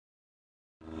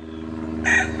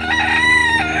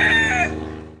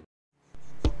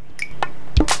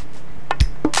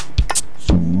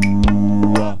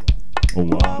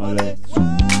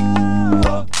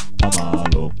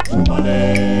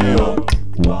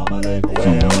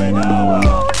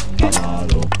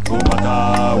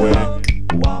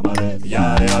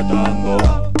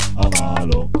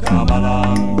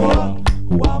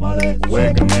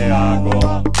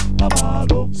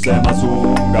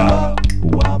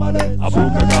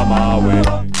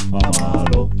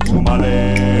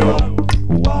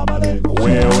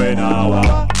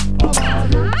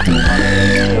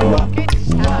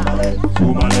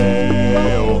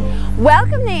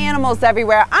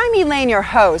everywhere. I'm Elaine, your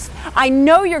host. I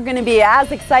know you're going to be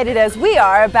as excited as we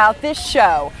are about this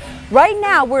show. Right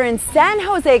now, we're in San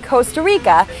Jose, Costa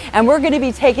Rica, and we're going to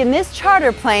be taking this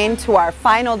charter plane to our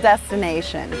final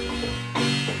destination.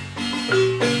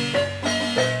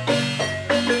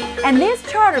 And this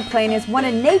charter plane is one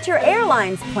of Nature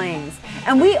Airlines' planes.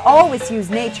 And we always use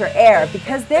Nature Air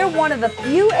because they're one of the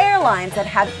few airlines that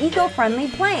have eco-friendly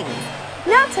planes.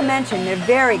 Not to mention, they're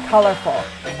very colorful.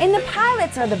 And the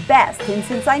pilots are the best, and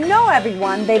since I know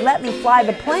everyone, they let me fly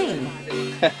the plane.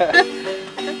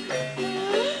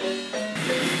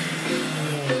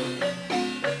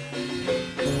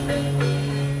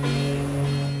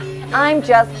 I'm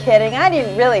just kidding. I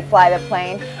didn't really fly the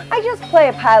plane. I just play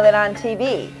a pilot on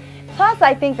TV. Plus,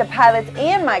 I think the pilots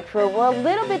and my crew were a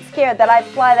little bit scared that I'd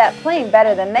fly that plane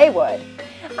better than they would.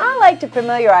 I like to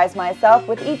familiarize myself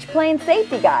with each plane's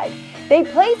safety guide. They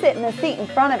place it in the seat in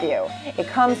front of you. It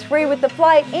comes free with the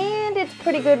flight, and it's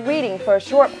pretty good reading for a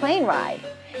short plane ride.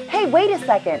 Hey, wait a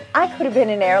second. I could have been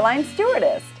an airline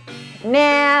stewardess. Nah,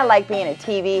 I like being a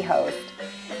TV host.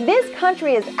 This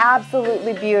country is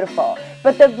absolutely beautiful,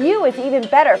 but the view is even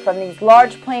better from these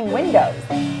large plane windows.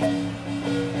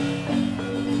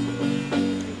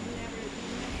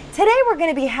 Today we're going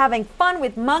to be having fun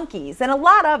with monkeys, and a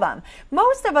lot of them.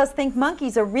 Most of us think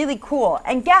monkeys are really cool,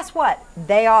 and guess what?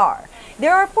 They are.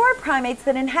 There are 4 primates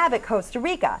that inhabit Costa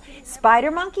Rica: spider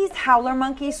monkeys, howler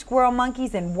monkeys, squirrel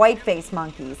monkeys, and white-faced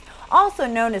monkeys, also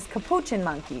known as capuchin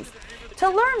monkeys. To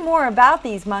learn more about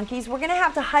these monkeys, we're going to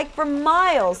have to hike for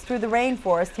miles through the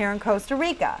rainforest here in Costa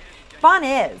Rica. Fun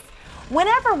is,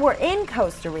 whenever we're in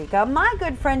Costa Rica, my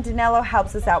good friend Danilo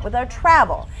helps us out with our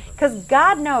travel, because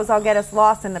God knows I'll get us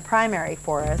lost in the primary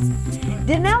forest.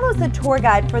 Danilo's the tour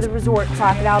guide for the resort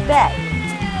Crocodile Bay.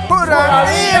 Pura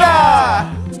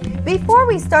vida! Before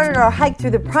we started our hike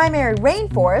through the primary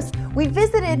rainforest, we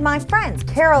visited my friends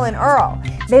Carol and Earl.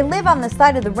 They live on the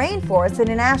side of the rainforest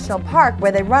in a national park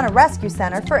where they run a rescue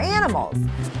center for animals.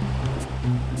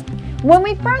 When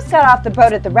we first got off the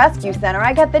boat at the rescue center,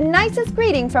 I got the nicest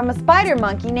greeting from a spider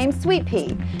monkey named Sweet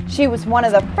Pea. She was one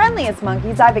of the friendliest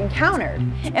monkeys I've encountered.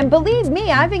 And believe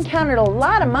me, I've encountered a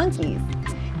lot of monkeys.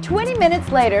 20 minutes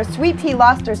later, Sweet Pea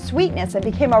lost her sweetness and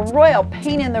became a royal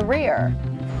pain in the rear.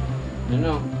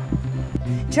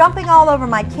 Jumping all over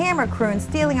my camera crew and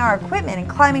stealing our equipment and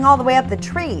climbing all the way up the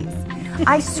trees.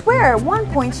 I swear at one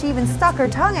point she even stuck her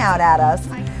tongue out at us.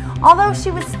 Although she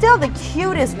was still the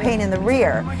cutest pain in the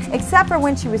rear, except for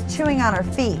when she was chewing on her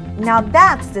feet. Now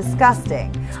that's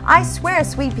disgusting. I swear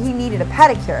Sweet Pea needed a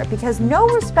pedicure because no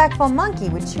respectful monkey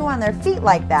would chew on their feet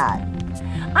like that.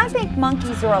 I think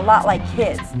monkeys are a lot like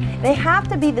kids. They have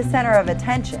to be the center of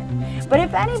attention. But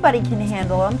if anybody can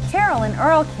handle them, Carol and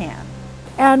Earl can.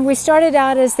 And we started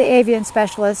out as the avian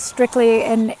specialist, strictly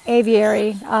an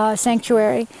aviary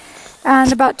sanctuary.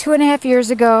 And about 2.5 years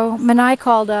ago, Manai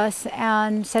called us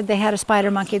and said they had a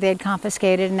spider monkey they had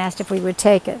confiscated and asked if we would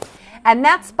take it. And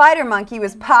that spider monkey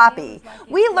was Poppy.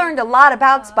 We learned a lot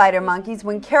about spider monkeys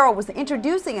when Carol was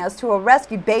introducing us to a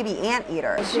rescued baby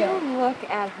anteater. Look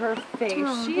at her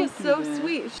face. She is so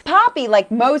sweet. Poppy, like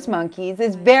most monkeys,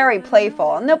 is very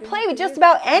playful, and they'll play with just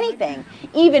about anything,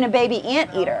 even a baby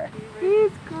anteater.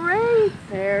 He's great.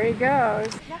 There he goes.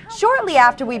 Shortly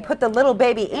after we put the little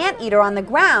baby anteater on the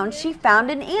ground, she found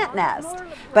an ant nest.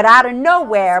 But out of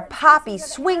nowhere, Poppy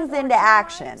swings into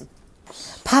action.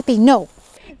 Poppy, no.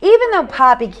 Even though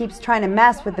Poppy keeps trying to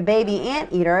mess with the baby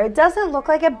anteater, it doesn't look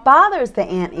like it bothers the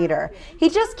anteater. He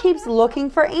just keeps looking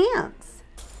for ants.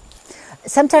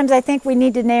 Sometimes I think we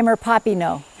need to name her Poppy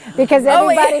No, because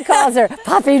everybody calls her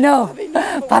Poppy No.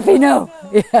 Poppy No.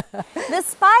 Yeah. The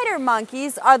spider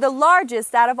monkeys are the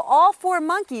largest out of all 4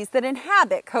 monkeys that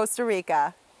inhabit Costa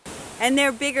Rica. And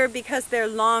they're bigger because they're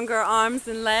longer arms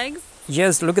and legs?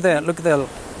 Yes, look at the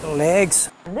legs.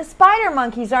 The spider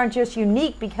monkeys aren't just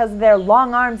unique because of their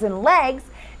long arms and legs,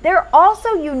 they're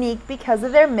also unique because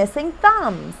of their missing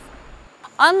thumbs.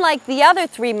 Unlike the other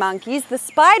 3 monkeys, the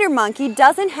spider monkey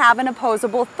doesn't have an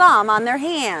opposable thumb on their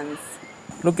hands.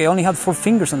 Look, they only have 4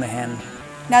 fingers on the hand.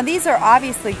 Now these are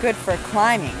obviously good for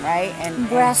climbing, right? And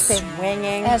grasping. And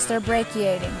swinging. As they're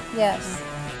brachiating, yes.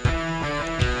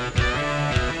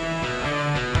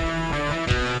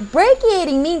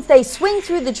 Brachiating means they swing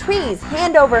through the trees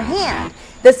hand over hand.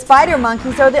 The spider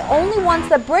monkeys are the only ones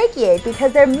that brachiate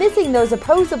because they're missing those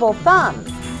opposable thumbs.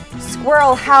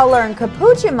 Squirrel, howler, and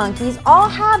capuchin monkeys all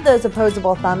have those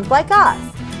opposable thumbs like us.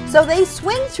 So they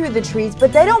swing through the trees,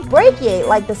 but they don't brachiate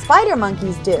like the spider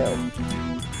monkeys do.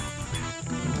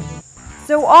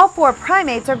 So all four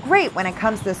primates are great when it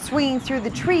comes to swinging through the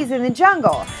trees in the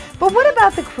jungle. But what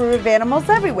about the crew of animals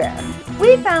everywhere?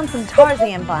 We found some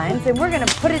Tarzan vines and we're going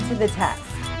to put it to the test.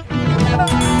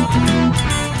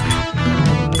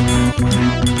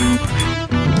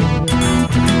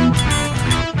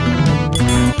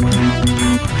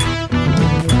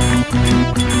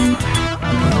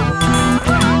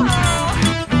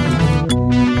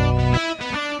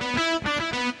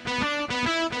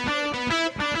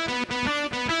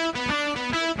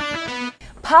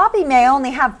 Poppy may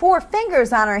only have 4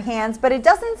 fingers on her hands, but it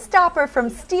doesn't stop her from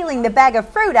stealing the bag of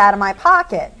fruit out of my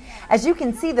pocket. As you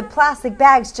can see, the plastic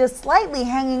bag's just slightly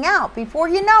hanging out. Before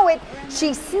you know it,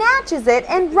 she snatches it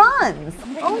and runs.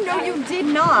 Oh, no, you did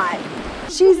not.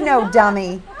 She's no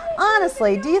dummy.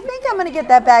 Honestly, do you think I'm going to get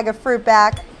that bag of fruit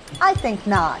back? I think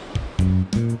not.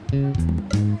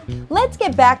 Let's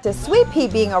get back to Sweet Pea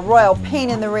being a royal pain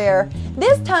in the rear.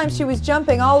 This time she was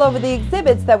jumping all over the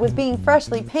exhibits that was being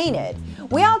freshly painted.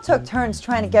 We all took turns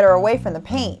trying to get her away from the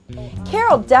paint.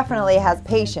 Carol definitely has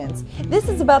patience. This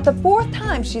is about the 4th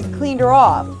time she's cleaned her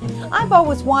off. I've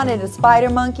always wanted a spider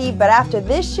monkey, but after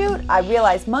this shoot, I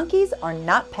realized monkeys are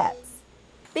not pets.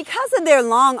 Because of their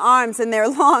long arms and their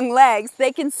long legs,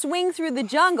 they can swing through the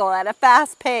jungle at a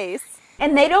fast pace.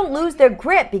 And they don't lose their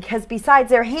grip because besides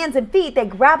their hands and feet, they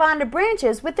grab onto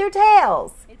branches with their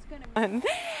tails.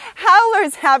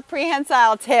 Howlers have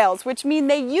prehensile tails, which mean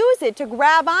they use it to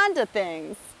grab onto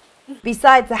things.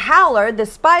 Besides the howler, the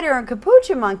spider and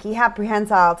capuchin monkey have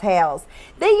prehensile tails.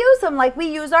 They use them like we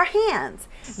use our hands.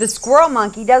 The squirrel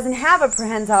monkey doesn't have a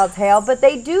prehensile tail, but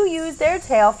they do use their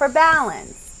tail for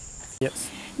balance. Yes.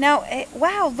 Now,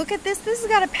 wow, look at this. This has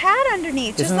got a pad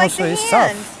underneath, This just one like also the is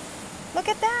hand. soft. Look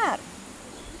at that.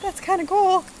 That's kind of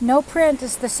cool. No print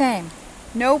is the same.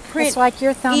 No print. It's like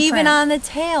your thumbprint. Even on the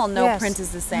tail, no Yes. print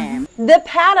is the same. The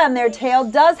pad on their tail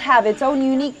does have its own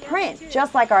unique print,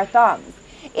 just like our thumbs.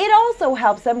 It also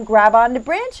helps them grab onto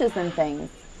branches and things.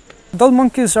 Those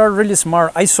monkeys are really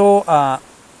smart. I saw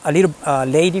a little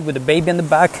lady with a baby on the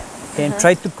back and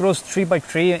tried to cross tree by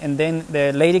tree, and then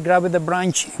the lady grabbed the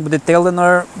branch with the tail on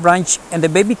her branch, and the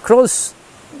baby crossed,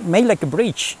 made like a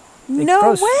bridge. They No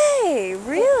crossed. way,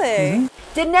 really?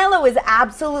 Danilo is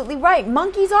absolutely right.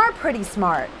 Monkeys are pretty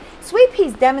smart. Sweet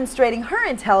Pea's demonstrating her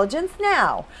intelligence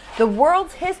now. The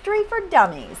world's history for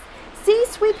dummies. See,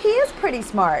 Sweet Pea is pretty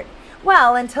smart.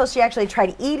 Well, until she actually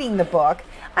tried eating the book.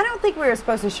 I don't think we were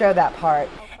supposed to show that part.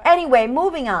 Anyway,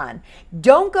 moving on.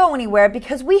 Don't go anywhere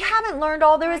because we haven't learned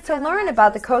all there is to learn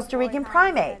about the Costa Rican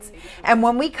primates. And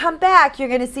when we come back, you're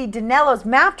going to see Danilo's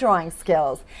map drawing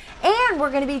skills. And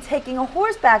we're going to be taking a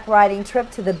horseback riding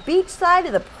trip to the beach side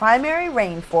of the primary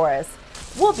rainforest.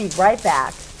 We'll be right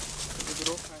back.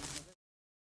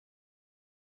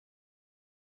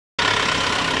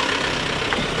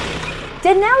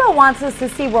 Danilo wants us to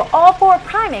see where all 4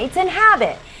 primates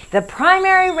inhabit, the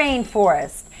primary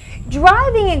rainforest.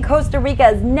 Driving in Costa Rica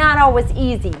is not always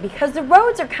easy because the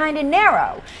roads are kind of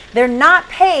narrow. They're not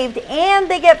paved and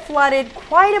they get flooded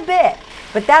quite a bit.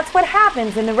 But that's what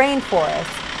happens in the rainforest.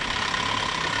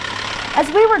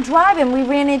 As we were driving, we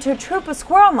ran into a troop of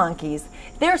squirrel monkeys.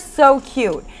 They're so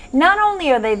cute. Not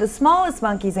only are they the smallest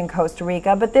monkeys in Costa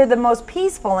Rica, but they're the most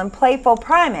peaceful and playful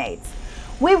primates.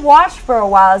 We watched for a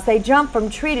while as they jumped from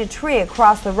tree to tree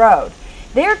across the road.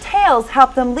 Their tails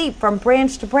help them leap from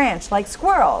branch to branch like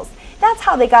squirrels. That's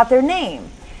how they got their name.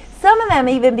 Some of them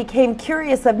even became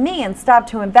curious of me and stopped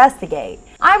to investigate.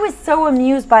 I was so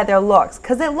amused by their looks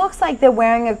because it looks like they're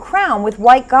wearing a crown with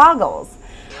white goggles.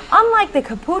 Unlike the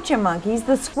capuchin monkeys,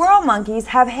 the squirrel monkeys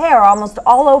have hair almost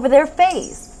all over their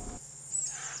face.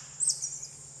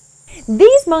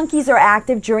 These monkeys are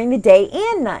active during the day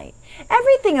and night.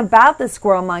 Everything about the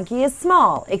squirrel monkey is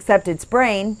small, except its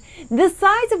brain. The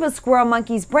size of a squirrel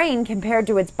monkey's brain compared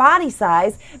to its body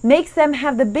size makes them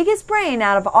have the biggest brain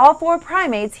out of all 4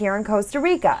 primates here in Costa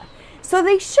Rica. So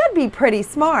they should be pretty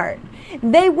smart.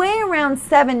 They weigh around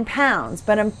 7 pounds,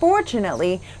 but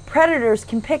unfortunately, predators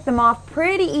can pick them off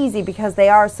pretty easy because they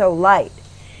are so light.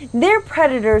 Their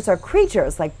predators are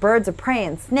creatures like birds of prey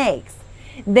and snakes.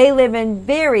 They live in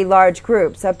very large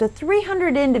groups, up to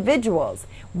 300 individuals.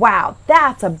 Wow,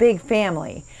 that's a big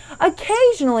family.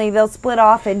 Occasionally, they'll split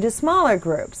off into smaller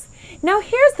groups. Now,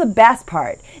 here's the best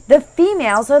part. The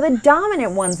females are the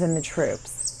dominant ones in the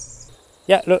troops.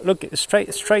 Yeah, look,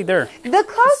 straight there. The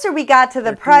closer we got to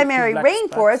the primary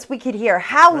rainforest, we could hear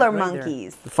howler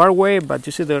monkeys. Far away, but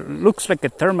you see, looks like a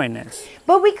termite nest.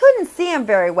 But we couldn't see them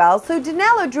very well, so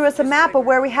Danilo drew us a map of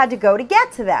where we had to go to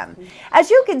get to them. As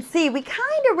you can see, we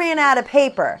kind of ran out of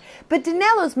paper, but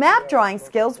Danilo's map drawing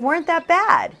skills weren't that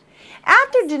bad.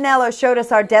 After Danilo showed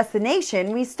us our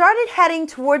destination, we started heading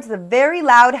towards the very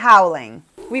loud howling.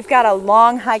 We've got a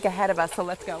long hike ahead of us, so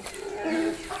let's go.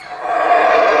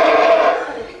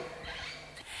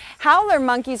 Howler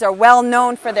monkeys are well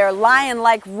known for their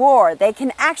lion-like roar. They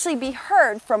can actually be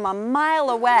heard from a mile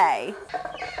away.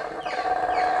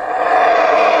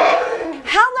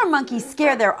 Howler monkeys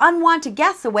scare their unwanted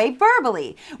guests away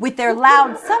verbally with their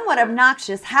loud, somewhat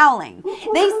obnoxious howling.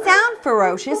 They sound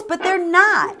ferocious, but they're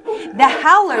not. The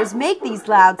howlers make these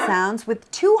loud sounds with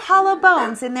two hollow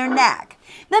bones in their neck.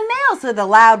 The males are the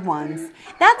loud ones.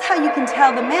 That's how you can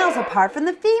tell the males apart from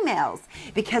the females,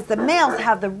 because the males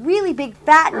have the really big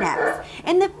fat necks,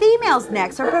 and the females'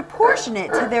 necks are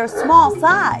proportionate to their small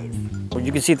size.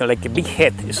 You can see that like a big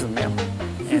head is the male.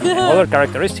 And other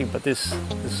characteristic, but this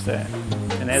is the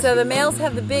nest. So the males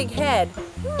have the big head.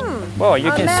 Well,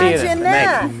 you can see it.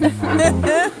 Imagine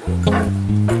that.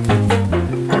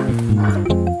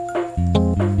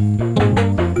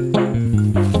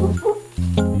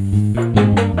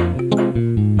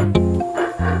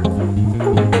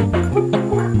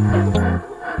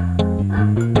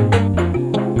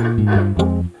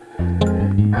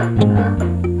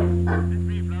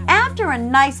 After a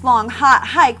nice long hot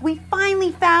hike, we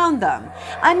finally found them.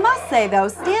 I must say though,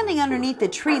 standing underneath the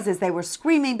trees as they were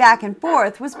screaming back and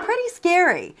forth was pretty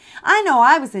scary. I know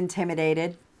I was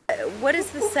intimidated. What is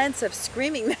the sense of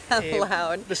screaming that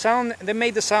loud? The sound, they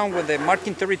made the sound with the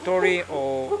marking territory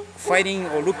or fighting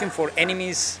or looking for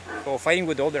enemies or fighting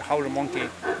with the other howler monkey.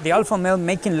 The alpha male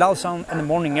making loud sound in the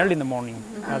morning, early in the morning.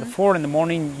 At 4 in the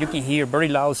morning, you can hear very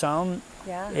loud sound.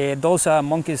 Yeah. Those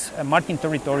monkeys marking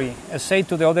territory. I say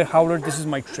to the other howler, this is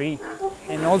my tree.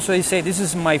 And also they say, this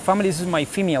is my family, this is my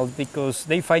females, because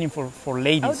they fighting for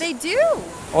ladies. Oh, they do?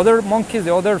 Other monkeys,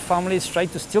 the other families try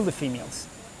to steal the females.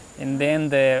 And then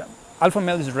the alpha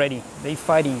male is ready. They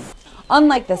fighting.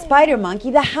 Unlike the spider monkey,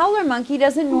 the howler monkey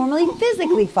doesn't normally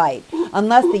physically fight,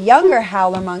 unless the younger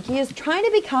howler monkey is trying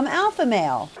to become alpha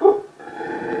male.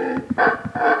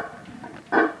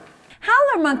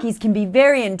 Howler monkeys can be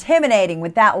very intimidating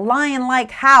with that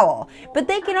lion-like howl, but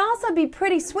they can also be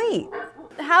pretty sweet.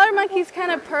 The howler monkeys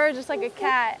kind of purr just like a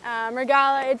cat.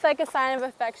 Regala, it's like a sign of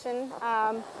affection.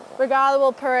 Regala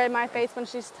will purr in my face when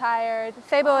she's tired.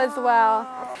 Sabo as well.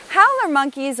 Howler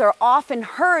monkeys are often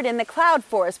heard in the cloud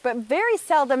forest, but very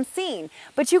seldom seen.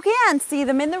 But you can see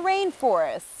them in the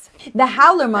rainforest. The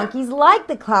howler monkeys like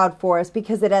the cloud forest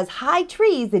because it has high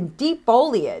trees and deep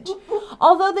foliage.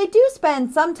 Although they do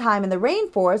spend some time in the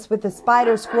rainforest with the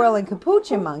spider, squirrel, and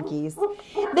capuchin monkeys,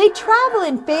 they travel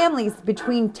in families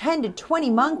between 10 to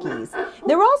 20 monkeys.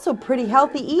 They're also pretty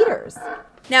healthy eaters.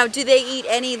 Now, do they eat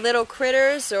any little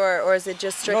critters, or is it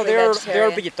just strictly No, vegetarian? they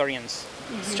are vegetarians.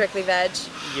 Strictly veg?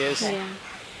 Yes. Yeah.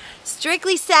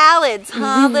 Strictly salads,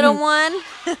 huh, little one?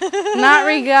 Not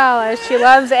Regala, she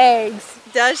loves eggs.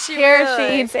 Does she Here really?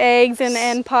 she eats eggs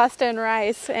and pasta and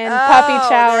rice and puppy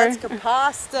chow. That's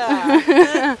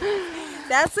pasta.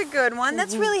 That's a good one.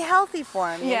 That's really healthy for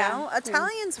them, you Yeah. know?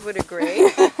 Italians would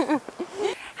agree.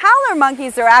 Howler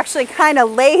monkeys are actually kind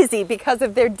of lazy because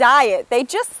of their diet. They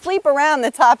just sleep around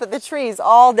the top of the trees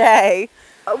all day.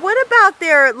 What about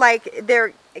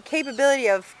their capability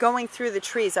of going through the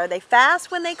trees? Are they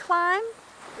fast when they climb?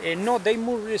 No, they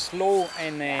move really slow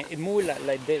and it moves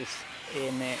like this.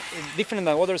 And it's different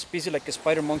than other species like a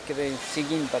spider monkey, they're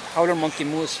singing, but howler monkey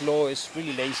moves slow. It's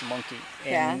really lazy monkey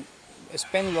and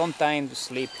spend a long time to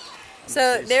sleep.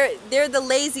 So they're the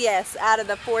laziest out of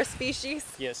the 4 species?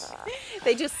 Yes.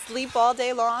 They just sleep all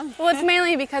day long? Well, it's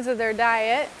mainly because of their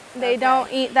diet. They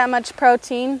don't eat that much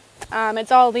protein.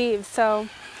 It's all leaves, so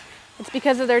it's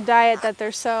because of their diet that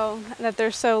they're so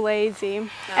lazy.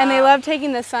 And they love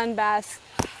taking the sun baths.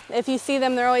 If you see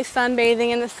them, they're always sunbathing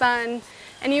in the sun.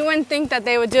 And you wouldn't think that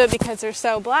they would do it because they're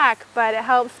so black, but it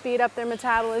helps speed up their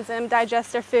metabolism,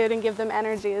 digest their food, and give them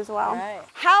energy as well. Right.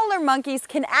 Howler monkeys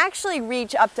can actually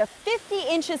reach up to 50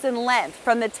 inches in length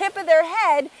from the tip of their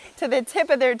head to the tip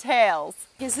of their tails.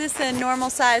 Is this a normal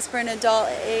size for an adult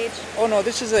age? Oh no,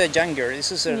 this is a younger.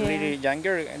 This is a really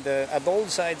younger. The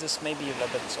adult size is maybe a little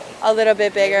bit size. A little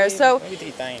bit bigger. Maybe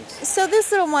 3 times. So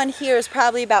this little one here is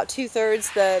probably about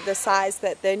 2/3 the size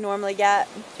that they normally get.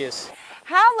 Yes.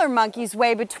 Howler monkeys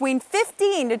weigh between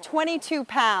 15 to 22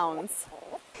 pounds.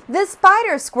 The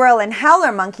spider, squirrel, and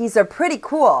howler monkeys are pretty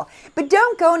cool, but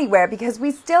don't go anywhere because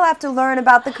we still have to learn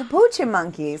about the capuchin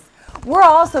monkeys. We're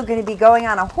also going to be going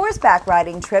on a horseback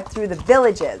riding trip through the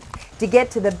villages to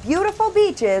get to the beautiful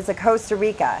beaches of Costa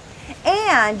Rica.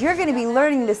 And you're going to be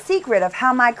learning the secret of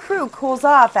how my crew cools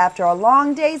off after a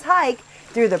long day's hike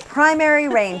through the primary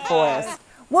rainforest.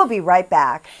 We'll be right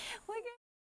back.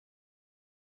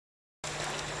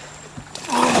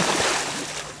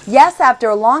 Yes, after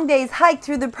a long day's hike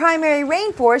through the primary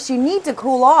rainforest, you need to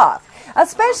cool off,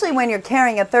 especially when you're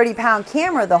carrying a 30-pound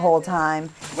camera the whole time.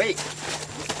 Wait.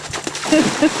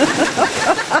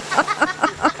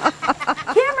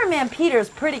 Cameraman Peter's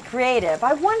pretty creative.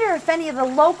 I wonder if any of the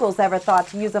locals ever thought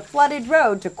to use a flooded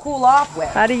road to cool off with.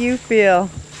 How do you feel?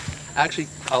 Actually,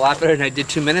 a lot better than I did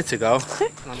 2 minutes ago.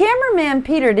 Cameraman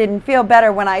Peter didn't feel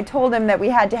better when I told him that we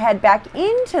had to head back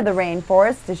into the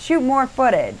rainforest to shoot more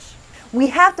footage. We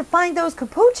have to find those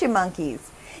capuchin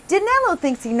monkeys. Danilo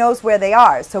thinks he knows where they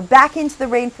are, so back into the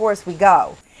rainforest we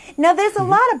go. Now, there's a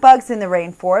lot of bugs in the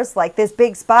rainforest, like this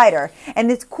big spider and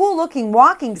this cool-looking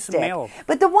walking stick.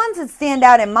 But the ones that stand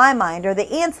out in my mind are the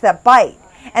ants that bite,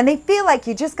 and they feel like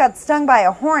you just got stung by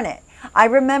a hornet. I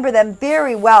remember them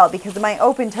very well because of my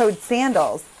open-toed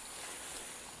sandals.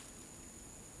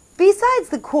 Besides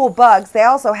the cool bugs, they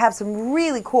also have some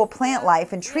really cool plant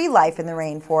life and tree life in the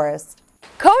rainforest.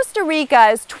 Costa Rica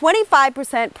is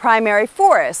 25% primary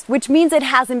forest, which means it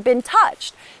hasn't been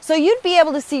touched. So you'd be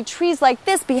able to see trees like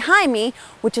this behind me,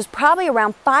 which is probably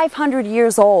around 500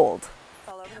 years old.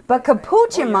 But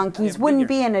capuchin monkeys wouldn't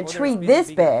be in a tree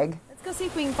this big. Let's go see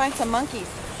if we can find some monkeys.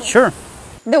 Sure.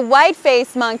 The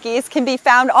white-faced monkeys can be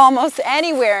found almost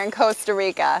anywhere in Costa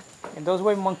Rica. And those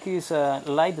white monkeys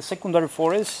like the secondary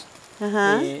forest.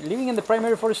 Living in the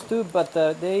primary forest too, but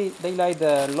they like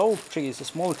the low trees, the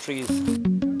small trees.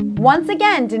 Once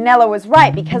again, Danilo was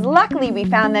right because luckily we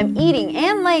found them eating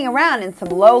and laying around in some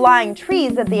low-lying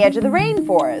trees at the edge of the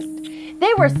rainforest.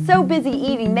 They were so busy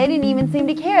eating they didn't even seem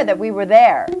to care that we were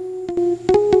there.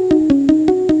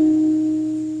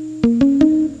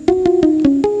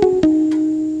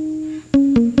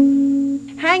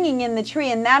 Hanging in the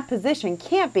tree in that position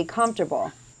can't be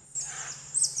comfortable.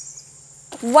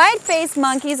 White-faced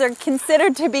monkeys are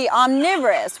considered to be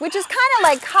omnivorous, which is kind of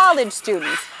like college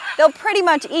students. They'll pretty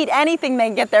much eat anything they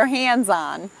get their hands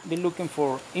on. They're looking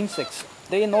for insects.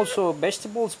 They eat also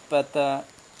vegetables, but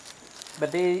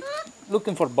they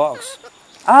looking for bugs.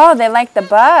 Oh, they like the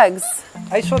bugs.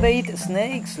 I saw they eat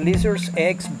snakes, lizards,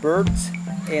 eggs, birds,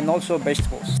 and also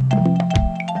vegetables.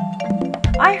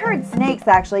 I heard snakes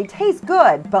actually taste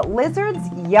good, but lizards,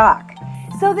 yuck.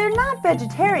 So they're not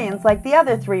vegetarians like the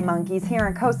other three monkeys here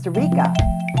in Costa Rica.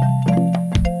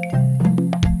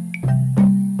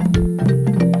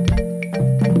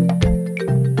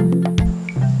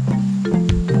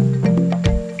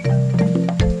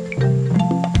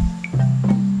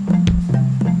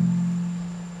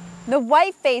 The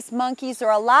white-faced monkeys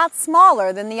are a lot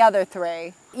smaller than the other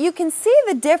three. You can see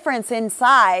the difference in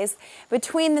size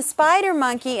between the spider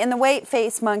monkey and the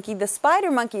white-faced monkey. The spider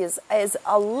monkey is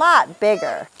a lot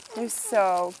bigger. They're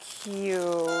so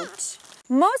cute.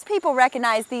 Most people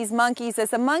recognize these monkeys as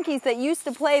the monkeys that used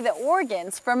to play the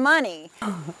organs for money.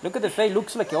 Look at the face,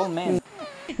 looks like an old man.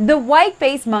 The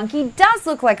white-faced monkey does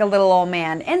look like a little old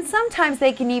man, and sometimes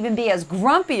they can even be as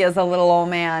grumpy as a little old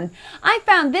man. I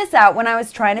found this out when I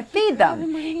was trying to feed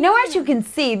them. Now, as you can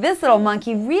see, this little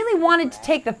monkey really wanted to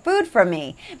take the food from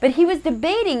me, but he was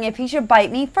debating if he should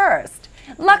bite me first.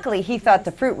 Luckily, he thought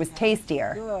the fruit was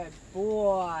tastier. Good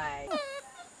boy.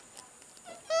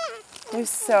 They're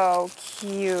so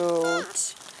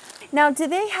cute. Now, do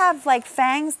they have like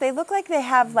fangs? They look like they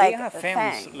have like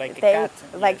fangs, like a cat.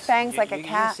 cat. Like Yes. fangs, like a You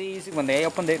cat. see, when they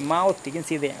open their mouth, you can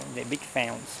see the big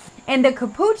fangs. And the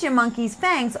capuchin monkey's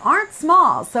fangs aren't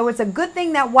small, so it's a good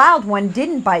thing that wild one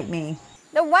didn't bite me.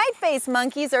 The white-faced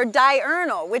monkeys are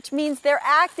diurnal, which means they're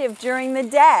active during the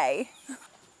day.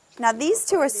 Now, these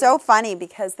two are so funny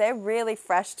because they're really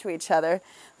fresh to each other.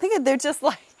 Look at, they're just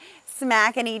like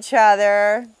smacking each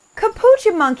other.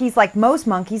 Capuchin monkeys, like most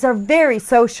monkeys, are very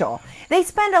social. They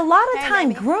spend a lot of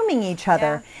time grooming each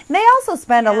other. And they also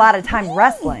spend a lot of time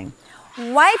wrestling.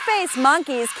 White-faced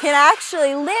monkeys can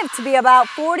actually live to be about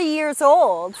 40 years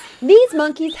old. These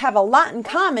monkeys have a lot in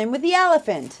common with the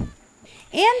elephant.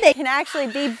 And they can actually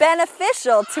be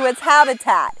beneficial to its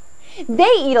habitat.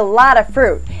 They eat a lot of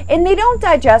fruit, and they don't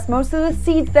digest most of the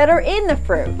seeds that are in the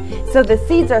fruit. So the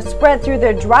seeds are spread through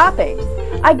their droppings.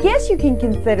 I guess you can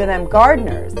consider them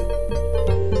gardeners.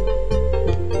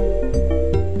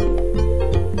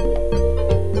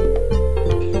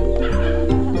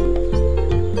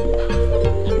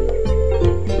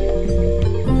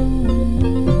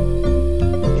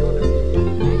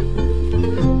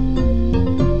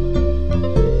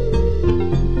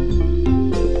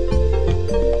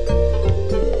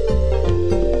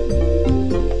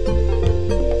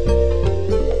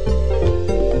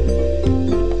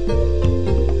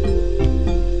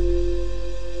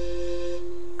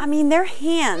 Their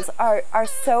hands are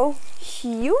so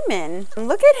human.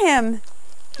 Look at him.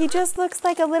 He just looks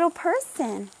like a little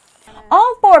person.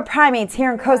 All 4 primates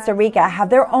here in Costa Rica have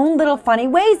their own little funny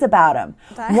ways about them.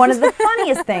 One of the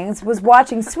funniest things was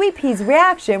watching Sweet Pea's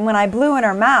reaction when I blew in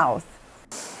her mouth.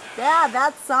 Yeah,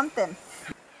 that's something.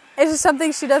 It's just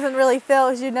something she doesn't really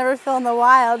feel. She'd never feel in the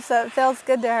wild, so it feels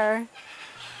good to her.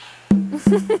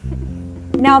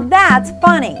 Now that's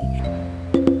funny.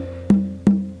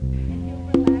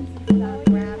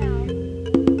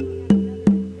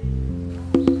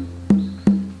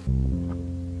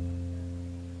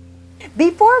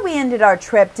 Before we ended our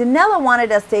trip, Danella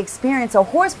wanted us to experience a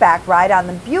horseback ride on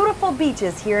the beautiful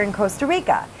beaches here in Costa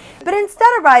Rica. But instead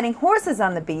of riding horses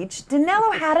on the beach,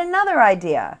 Danello had another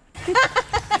idea.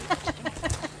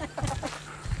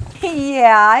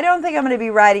 Yeah, I don't think I'm going to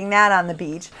be riding that on the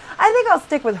beach. I think I'll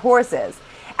stick with horses.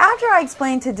 After I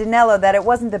explained to Danello that it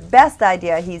wasn't the best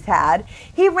idea he's had,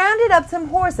 he rounded up some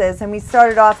horses and we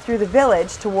started off through the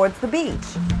village towards the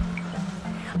beach.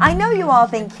 I know you all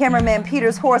think cameraman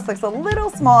Peter's horse looks a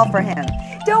little small for him.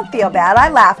 Don't feel bad, I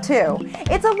laughed too.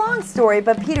 It's a long story,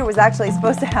 but Peter was actually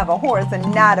supposed to have a horse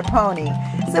and not a pony,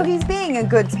 so he's being a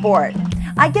good sport.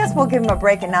 I guess we'll give him a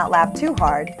break and not laugh too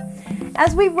hard.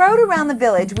 As we rode around the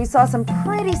village, we saw some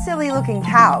pretty silly looking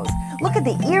cows. Look at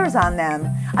the ears on them.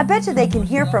 I bet you they can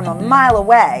hear from a mile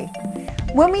away.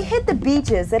 When we hit the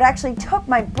beaches, it actually took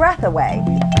my breath away.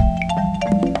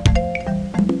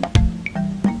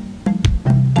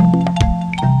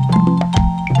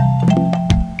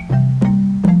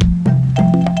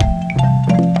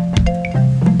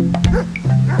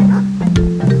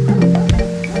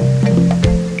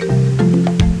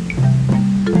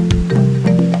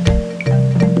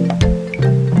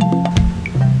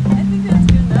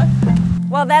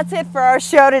 Well, that's it for our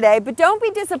show today, but don't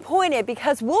be disappointed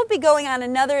because we'll be going on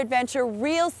another adventure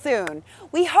real soon.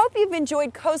 We hope you've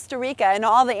enjoyed Costa Rica and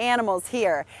all the animals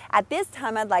here. At this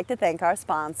time, I'd like to thank our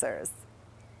sponsors.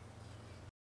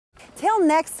 Till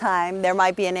next time, there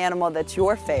might be an animal that's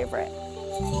your favorite.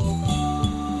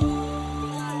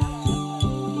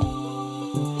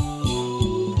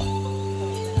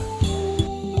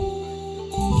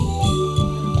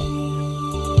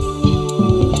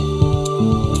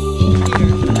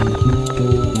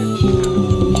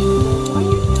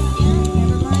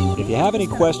 If you have any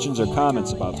questions or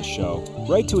comments about the show,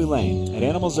 write to Elaine at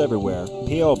Animals Everywhere,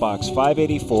 P.O. Box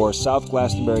 584, South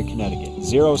Glastonbury, Connecticut,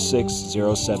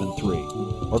 06073,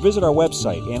 or visit our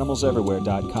website,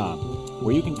 animalseverywhere.com,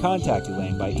 where you can contact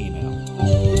Elaine by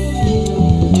email.